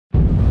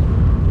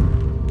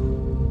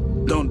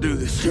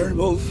this.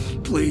 Turnbull,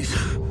 please.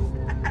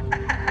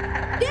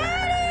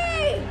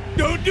 Daddy!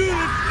 Don't do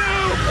this,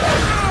 no!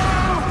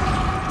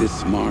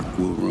 This mark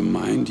will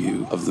remind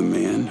you of the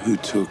man who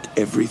took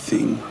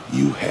everything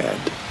you had.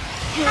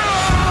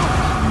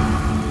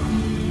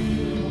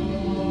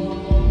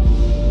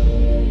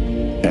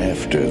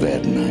 After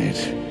that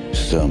night,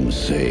 some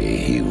say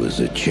he was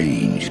a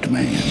changed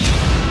man.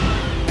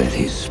 That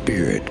his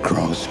spirit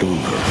crossed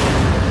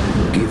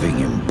over, giving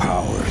him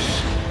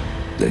powers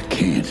that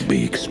can't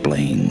be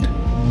explained.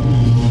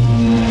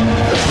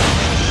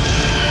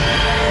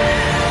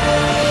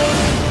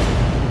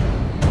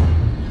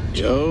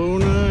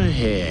 Jonah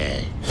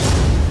Hex.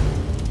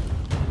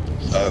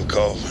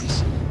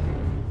 Coffins.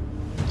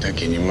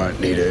 Thinking you might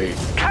need aid.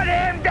 Cut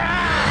him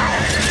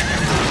down!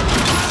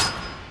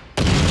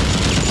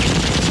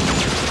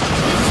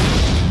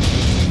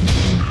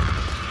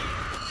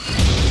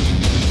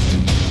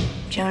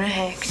 Jonah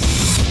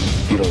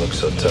Hex. You don't look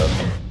so tough.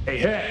 Hey,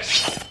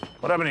 Hex,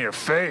 what happened to your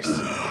face?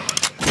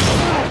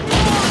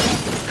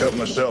 Cut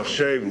myself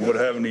shaving. What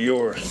happened to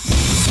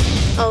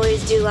yours?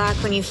 Always do like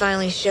when you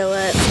finally show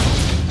up.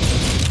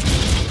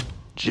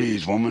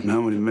 Jeez, woman,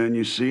 how many men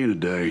you see in a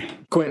day?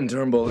 Quentin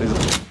Turnbull is...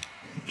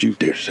 Don't you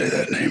dare say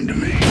that name to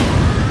me.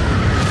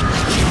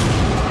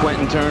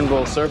 Quentin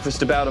Turnbull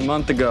surfaced about a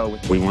month ago.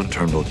 We want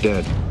Turnbull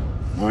dead.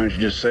 Why didn't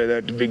you just say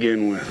that to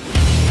begin with?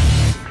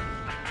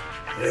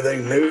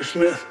 Anything new,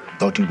 Smith?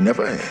 Thought you'd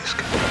never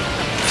ask.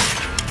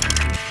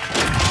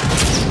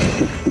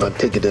 I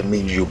take it that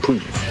means you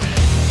approve.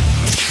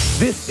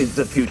 This is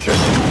the future.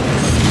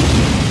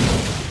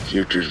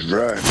 Future's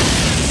bright.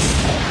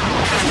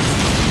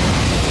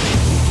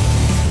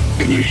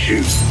 Can you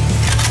shoot?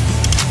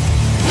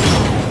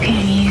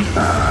 Can you?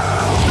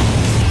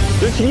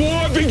 This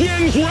war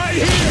begins right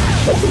here!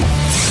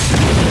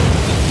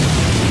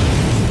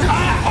 I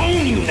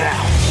own you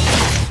now!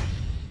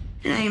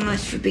 It ain't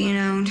much for being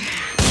owned.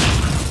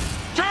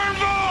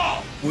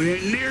 Turnbull! We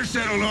ain't near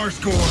settled our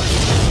score.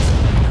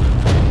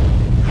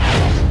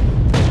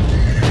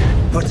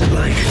 What's it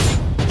like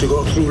to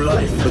go through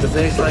life with a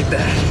face like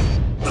that?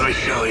 Let me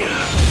show you.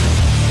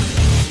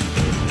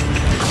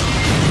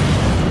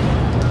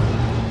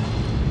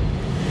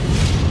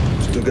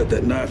 Still got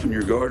that knife in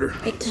your garter?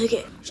 They took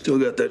it. Still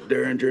got that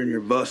derringer in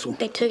your bustle?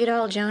 They took it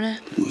all, Jonah.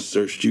 Well,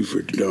 searched you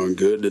for darn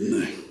good, didn't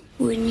they?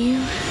 Wouldn't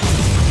you?